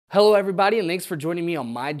Hello everybody, and thanks for joining me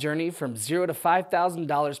on my journey from $0 to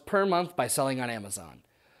 $5,000 per month by selling on Amazon.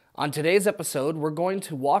 On today's episode, we're going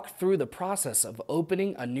to walk through the process of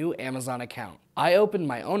opening a new Amazon account. I opened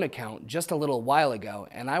my own account just a little while ago,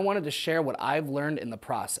 and I wanted to share what I've learned in the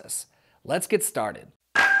process. Let's get started.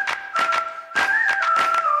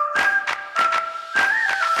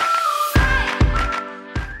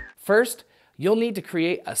 First, you'll need to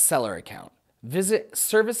create a seller account. Visit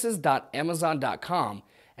services.amazon.com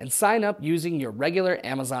and sign up using your regular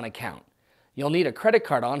Amazon account. You'll need a credit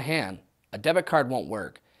card on hand, a debit card won't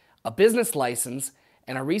work, a business license,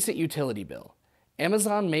 and a recent utility bill.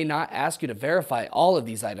 Amazon may not ask you to verify all of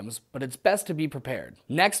these items, but it's best to be prepared.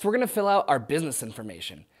 Next, we're going to fill out our business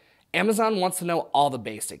information. Amazon wants to know all the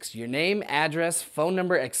basics: your name, address, phone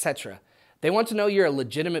number, etc. They want to know you're a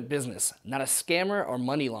legitimate business, not a scammer or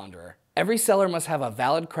money launderer. Every seller must have a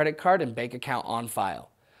valid credit card and bank account on file.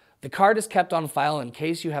 The card is kept on file in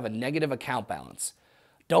case you have a negative account balance.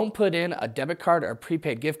 Don't put in a debit card or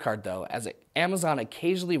prepaid gift card though, as Amazon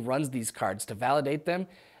occasionally runs these cards to validate them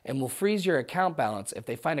and will freeze your account balance if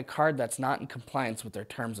they find a card that's not in compliance with their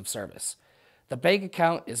terms of service. The bank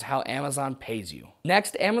account is how Amazon pays you.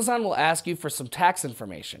 Next, Amazon will ask you for some tax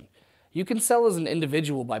information. You can sell as an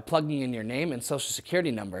individual by plugging in your name and social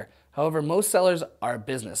security number. However, most sellers are a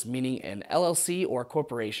business, meaning an LLC or a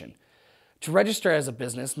corporation. To register as a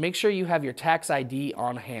business, make sure you have your tax ID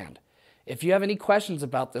on hand. If you have any questions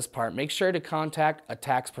about this part, make sure to contact a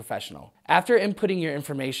tax professional. After inputting your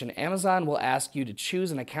information, Amazon will ask you to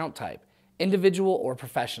choose an account type, individual or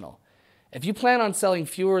professional. If you plan on selling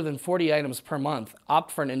fewer than 40 items per month, opt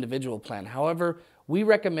for an individual plan. However, we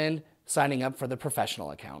recommend signing up for the professional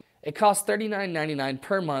account. It costs $39.99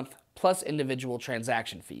 per month plus individual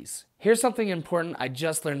transaction fees. Here's something important I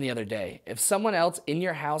just learned the other day. If someone else in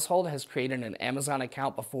your household has created an Amazon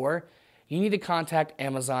account before, you need to contact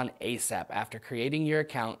Amazon ASAP after creating your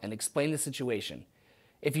account and explain the situation.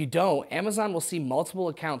 If you don't, Amazon will see multiple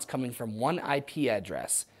accounts coming from one IP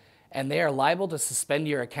address, and they are liable to suspend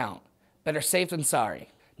your account. Better safe than sorry.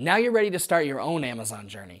 Now you're ready to start your own Amazon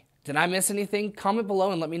journey. Did I miss anything? Comment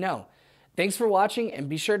below and let me know. Thanks for watching, and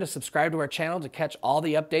be sure to subscribe to our channel to catch all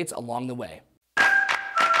the updates along the way.